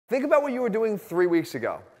Think about what you were doing 3 weeks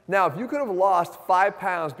ago. Now, if you could have lost 5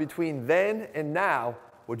 pounds between then and now,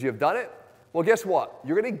 would you have done it? Well, guess what?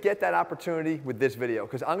 You're going to get that opportunity with this video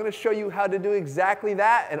because I'm going to show you how to do exactly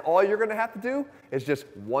that, and all you're going to have to do is just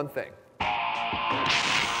one thing.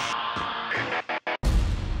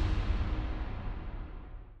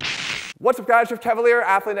 What's up, guys? Chef Cavalier,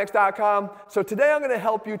 ATHLEAN-X.com. So today I'm going to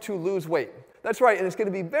help you to lose weight. That's right, and it's going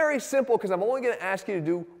to be very simple because I'm only going to ask you to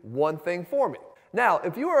do one thing for me. Now,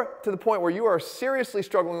 if you are to the point where you are seriously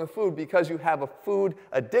struggling with food because you have a food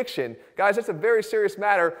addiction, guys, that's a very serious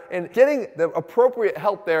matter, and getting the appropriate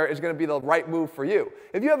help there is going to be the right move for you.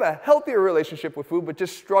 If you have a healthier relationship with food but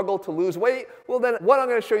just struggle to lose weight, well then what I'm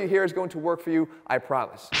going to show you here is going to work for you, I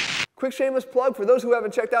promise. Quick shameless plug for those who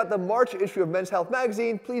haven't checked out the March issue of Men's Health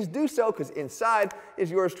magazine, please do so because inside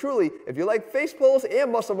is yours truly. If you like face pulls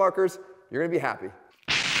and muscle markers, you're going to be happy.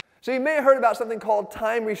 So you may have heard about something called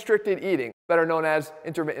time-restricted eating, better known as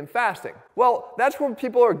intermittent fasting. Well, that's where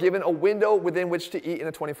people are given a window within which to eat in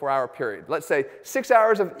a 24-hour period. Let's say 6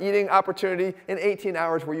 hours of eating opportunity and 18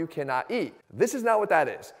 hours where you cannot eat. This is not what that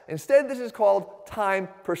is. Instead, this is called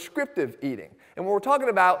time-prescriptive eating. And what we're talking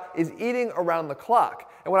about is eating around the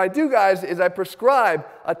clock. And what I do, guys, is I prescribe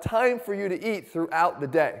a time for you to eat throughout the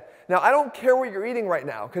day. Now, I don't care what you're eating right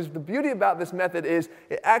now, because the beauty about this method is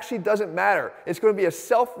it actually doesn't matter. It's going to be a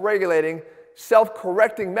self-regulating,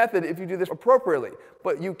 self-correcting method if you do this appropriately.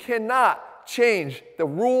 But you cannot change the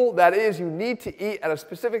rule that is you need to eat at a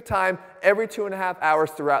specific time every 2.5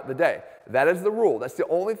 hours throughout the day. That is the rule. That's the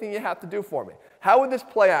only thing you have to do for me. How would this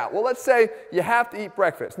play out? Well, let's say you have to eat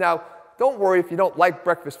breakfast. Now, don't worry if you don't like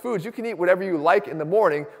breakfast foods. You can eat whatever you like in the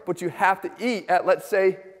morning, but you have to eat at, let's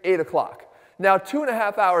say, 8 o'clock. Now,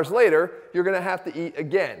 2.5 hours later, you're going to have to eat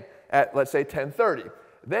again at, let's say, 10:30.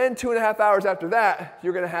 Then 2.5 hours after that,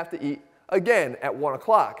 you're going to have to eat again at 1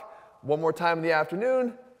 o'clock. One more time in the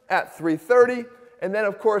afternoon at 3:30. And then,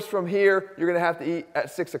 of course, from here, you're going to have to eat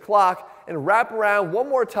at 6 o'clock and wrap around one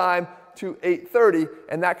more time to 8:30,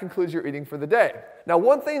 and that concludes your eating for the day. Now,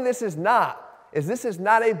 one thing this is not a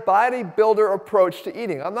bodybuilder approach to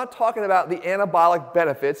eating. I'm not talking about the anabolic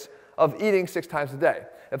benefits of eating 6 times a day.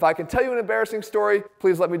 If I can tell you an embarrassing story,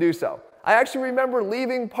 please let me do so. I actually remember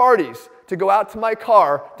leaving parties to go out to my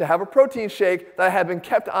car to have a protein shake that had been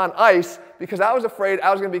kept on ice because I was afraid I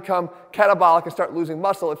was going to become catabolic and start losing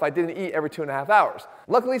muscle if I didn't eat every 2.5 hours.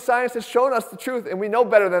 Luckily, science has shown us the truth, and we know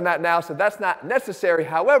better than that now, so that's not necessary.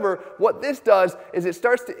 However, what this does is it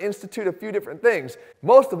starts to institute a few different things.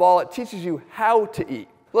 Most of all, it teaches you how to eat.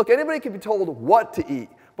 Look, anybody can be told what to eat.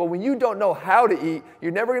 But when you don't know how to eat,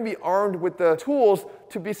 you're never going to be armed with the tools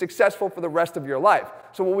to be successful for the rest of your life.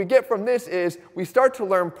 So what we get from this is we start to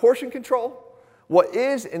learn portion control, what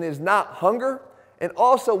is and is not hunger, and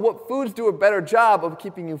also what foods do a better job of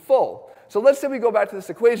keeping you full. So let's say we go back to this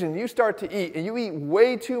equation. You start to eat, and you eat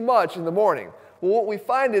way too much in the morning. Well, what we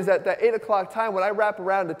find is that 8 o'clock time, when I wrap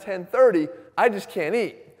around to 10:30, I just can't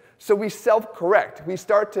eat. So we self-correct. We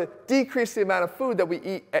start to decrease the amount of food that we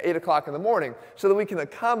eat at 8 o'clock in the morning so that we can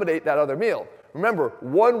accommodate that other meal. Remember,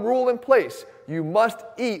 one rule in place: you must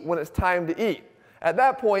eat when it's time to eat. At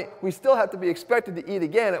that point, we still have to be expected to eat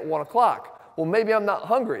again at 1 o'clock. Well, maybe I'm not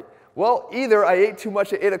hungry. Well, either I ate too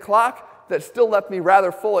much at 8 o'clock, that still left me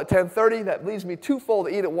rather full at 10:30, that leaves me too full to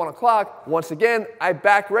eat at 1 o'clock. Once again, I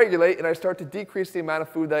back regulate and I start to decrease the amount of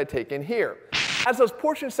food that I take in here. As those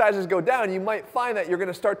portion sizes go down, you might find that you're going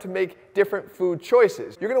to start to make different food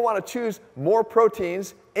choices. You're going to want to choose more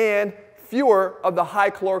proteins and fewer of the high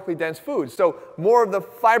calorically dense foods. So more of the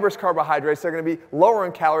fibrous carbohydrates that are going to be lower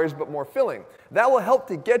in calories but more filling. That will help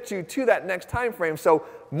to get you to that next time frame. So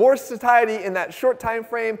more satiety in that short time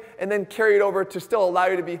frame and then carry it over to still allow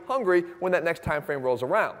you to be hungry when that next time frame rolls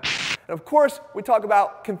around. And of course, we talk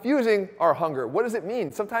about confusing our hunger. What does it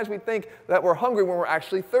mean? Sometimes we think that we're hungry when we're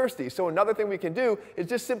actually thirsty. So another thing we can do is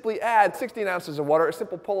just simply add 16 ounces of water. A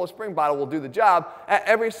simple Polo Spring bottle will do the job at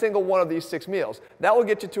every single one of these 6 meals. That will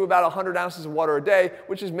get you to about 100 ounces of water a day,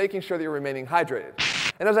 which is making sure that you're remaining hydrated.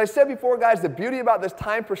 And as I said before, guys, the beauty about this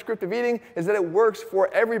time-prescriptive eating is that it works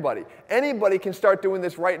for everybody. Anybody can start doing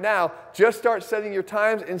this right now. Just start setting your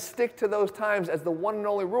times and stick to those times as the one and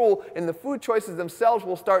only rule, and the food choices themselves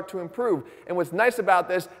will start to improve. And what's nice about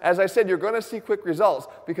this, as I said, you're going to see quick results,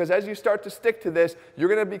 because as you start to stick to this, you're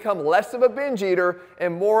going to become less of a binge eater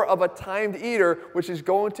and more of a timed eater, which is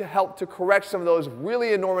going to help to correct some of those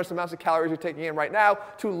really enormous amounts of calories you're taking in right now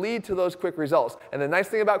to lead to those quick results. And the nice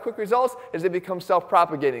thing about quick results is they become self-processing.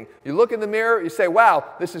 propagating. You look in the mirror, you say, wow,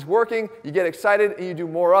 this is working, you get excited, and you do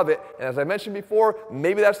more of it. And as I mentioned before,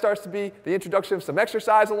 maybe that starts to be the introduction of some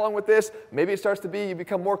exercise along with this. Maybe it starts to be you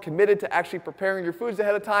become more committed to actually preparing your foods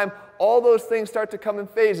ahead of time. All those things start to come in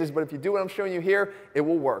phases, but if you do what I'm showing you here, it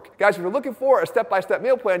will work. Guys, if you're looking for a step-by-step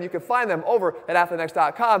meal plan, you can find them over at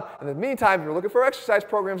ATHLEAN-X.com. And in the meantime, if you're looking for exercise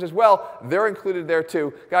programs as well, they're included there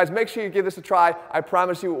too. Guys, make sure you give this a try. I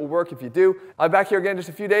promise you it will work if you do. I'll be back here again in just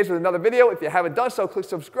a few days with another video. If you haven't done so, click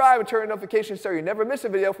subscribe and turn on notifications so you never miss a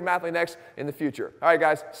video from ATHLEAN-X in the future. All right,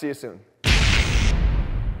 guys, see you soon.